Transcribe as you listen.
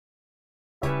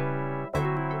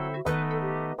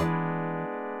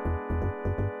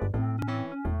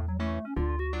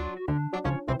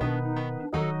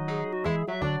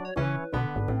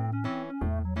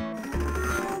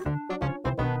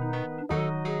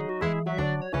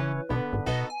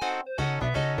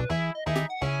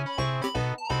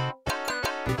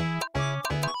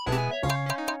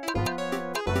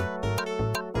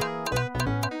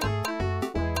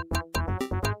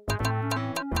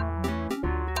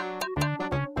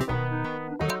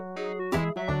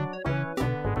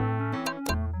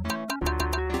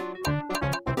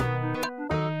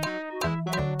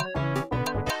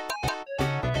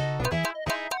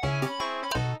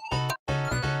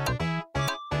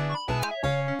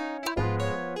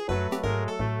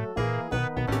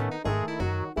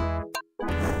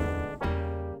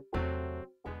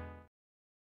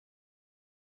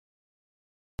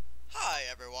Hi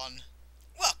everyone,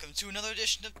 welcome to another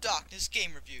edition of Darkness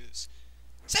Game Reviews.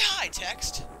 Say hi,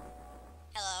 Text.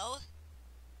 Hello.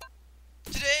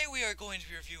 Today we are going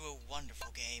to review a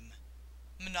wonderful game,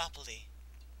 Monopoly.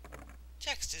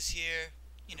 Text is here,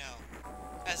 you know,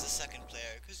 as a second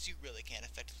player, because you really can't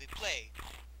effectively play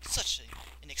such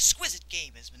an exquisite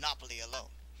game as Monopoly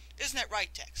alone. Isn't that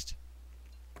right, Text?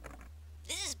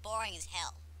 This is boring as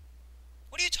hell.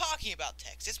 What are you talking about,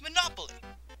 Text? It's Monopoly.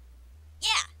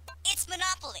 Yeah, it's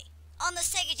Monopoly on the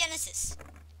Sega Genesis.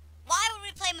 Why would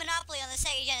we play Monopoly on the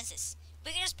Sega Genesis?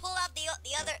 We could just pull out the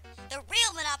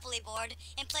real Monopoly board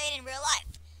and play it in real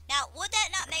life. Now, would that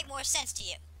not make more sense to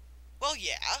you? Well,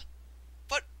 yeah,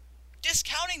 but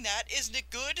discounting that, isn't it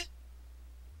good?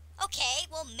 Okay,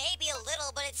 well maybe a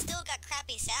little, but it's still got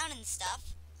crappy sound and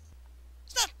stuff.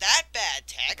 It's not that bad,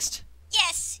 Text.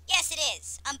 Yes it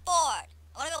is. I'm bored.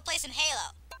 I want to go play some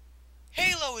Halo.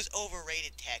 Halo is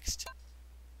overrated, Text.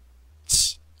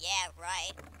 Yeah,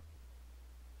 right.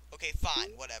 Okay,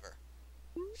 fine, whatever.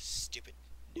 Stupid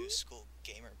new school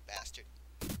gamer bastard.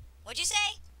 What'd you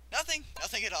say? Nothing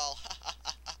at all.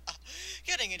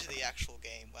 Getting into the actual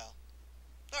game, well,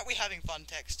 aren't we having fun,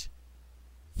 Text?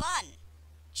 Fun.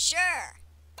 Sure.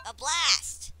 A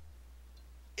blast.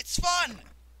 It's fun!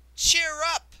 Cheer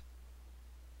up!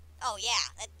 Oh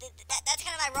yeah, that's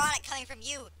kind of ironic coming from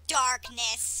you,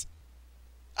 Darkness.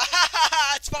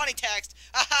 It's funny, Text.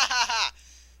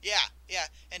 Yeah,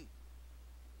 and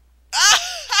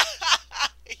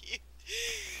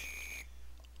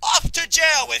off to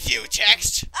jail with you,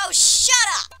 Text. Oh, shut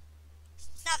up!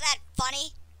 It's not that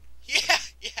funny. Yeah,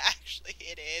 actually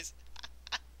it is.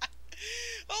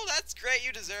 Oh, that's great.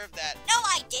 You deserve that. No,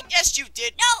 I didn't. Yes, you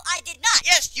did. No, I did not.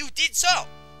 Yes, you did so.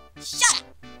 Shut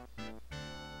up.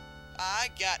 I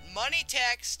got money,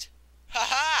 Text.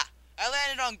 Haha! I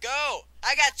landed on Go.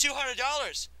 I got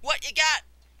 $200. What you got?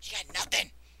 You got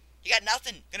nothing. You got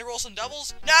nothing. Gonna roll some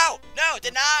doubles? No,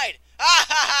 denied. Ah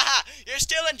ha ha ha! You're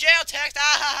still in jail, Text.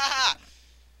 Ah ha ha ha!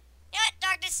 You know what,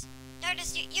 Darkness?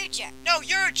 Darkness, you're a jerk. No,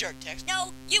 you're a jerk, Text.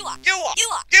 No, you are. You are. You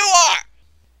are. You are.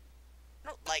 I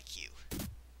don't like you.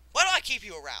 Why do I keep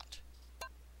you around?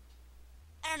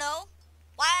 I don't know.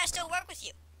 Why I still work with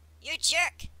you? You're a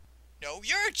jerk. No,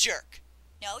 you're a jerk.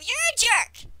 No, you're a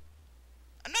jerk.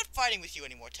 I'm not fighting with you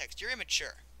anymore, Text. You're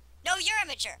immature. No, you're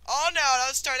immature. Oh no,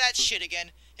 don't start that shit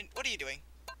again. And what are you doing?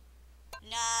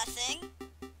 Nothing.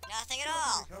 Nothing at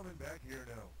all. Coming back here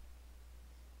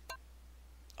now.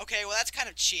 Okay, well that's kind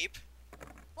of cheap.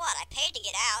 What, I paid to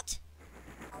get out.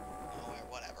 Oh,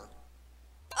 whatever.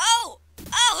 Oh, who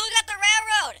got the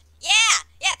railroad?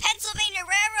 Yeah, Pennsylvania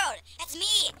Railroad. That's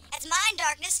me. That's mine,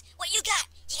 Darkness. What you got?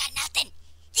 You got nothing.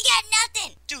 You got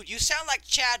nothing. Dude, you sound like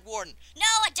Chad Warden. No,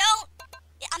 I don't.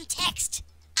 I'm Text.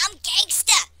 I'm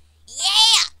gangsta.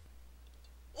 Yeah.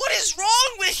 What is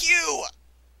wrong with you?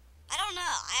 I don't know.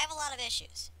 I have a lot of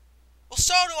issues. Well,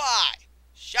 so do I.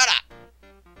 Shut up.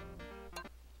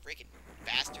 Freaking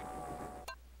bastard.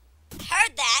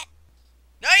 Heard that.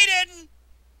 No, you didn't.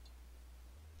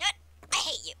 What? I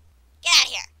hate you. Get out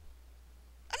of here.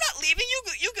 I'm not leaving.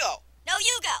 You go. No,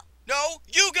 you go. No,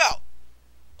 you go.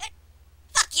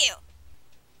 Fuck you.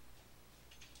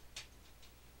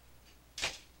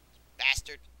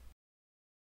 Bastard.